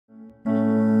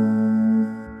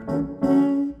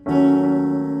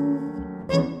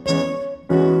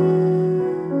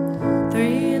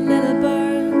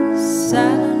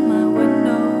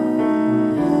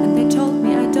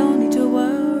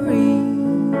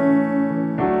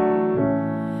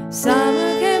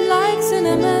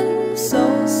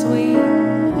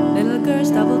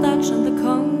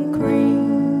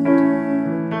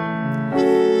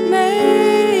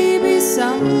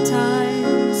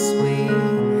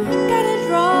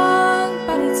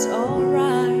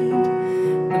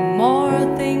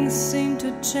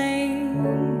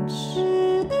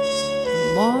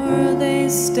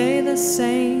stay the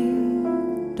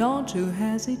same. Don't you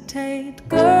hesitate,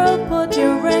 girl, put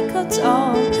your records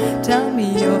on. Tell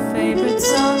me your favorite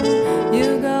song.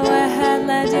 You go ahead,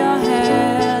 let your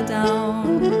hair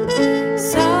down.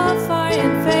 Sapphire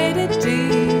and faded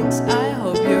jeans, I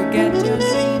hope you get your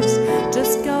dreams.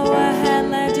 Just go ahead,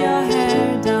 let your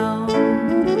hair down.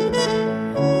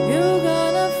 You're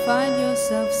gonna find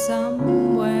yourself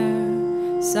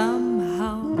somewhere,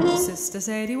 somehow. Sister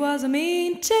said he was a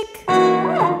mean chick,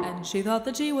 and she thought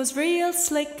that she was real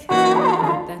slick.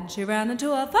 Then she ran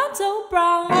into Alfonso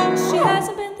Brown. She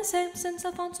hasn't been the same since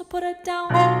Alfonso put her down.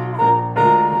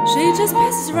 She just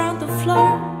paces around the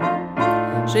floor.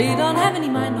 She don't have any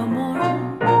mind no more.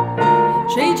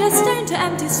 She just stared into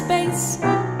empty space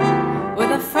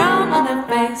with a frown on her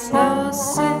face.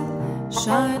 Those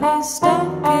shiny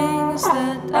stockings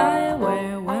that I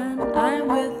wear when I'm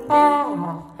with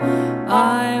you,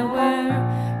 I wear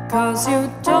 'cause you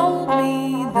told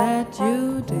me that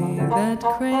you dig that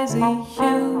crazy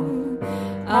hue.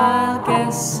 I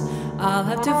guess I'll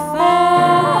have to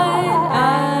find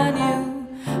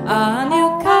a new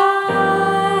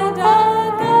kind, a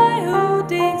guy who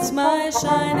digs my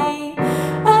shiny,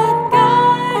 a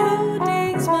guy who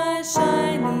digs my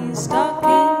shiny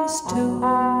stockings too.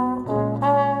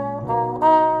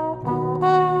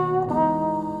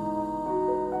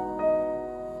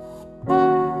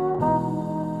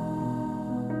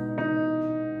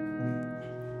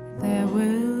 There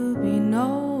will be no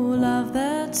love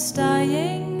that's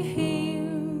dying here.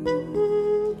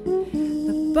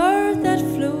 The bird that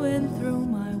flew in through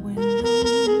my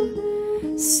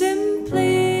window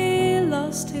simply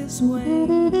lost his way.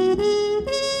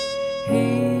 He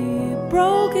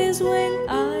broke his wing,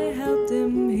 I helped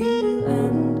him heal,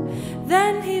 and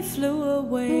then he flew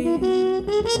away.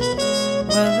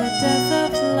 Well, the death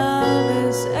of love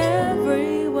is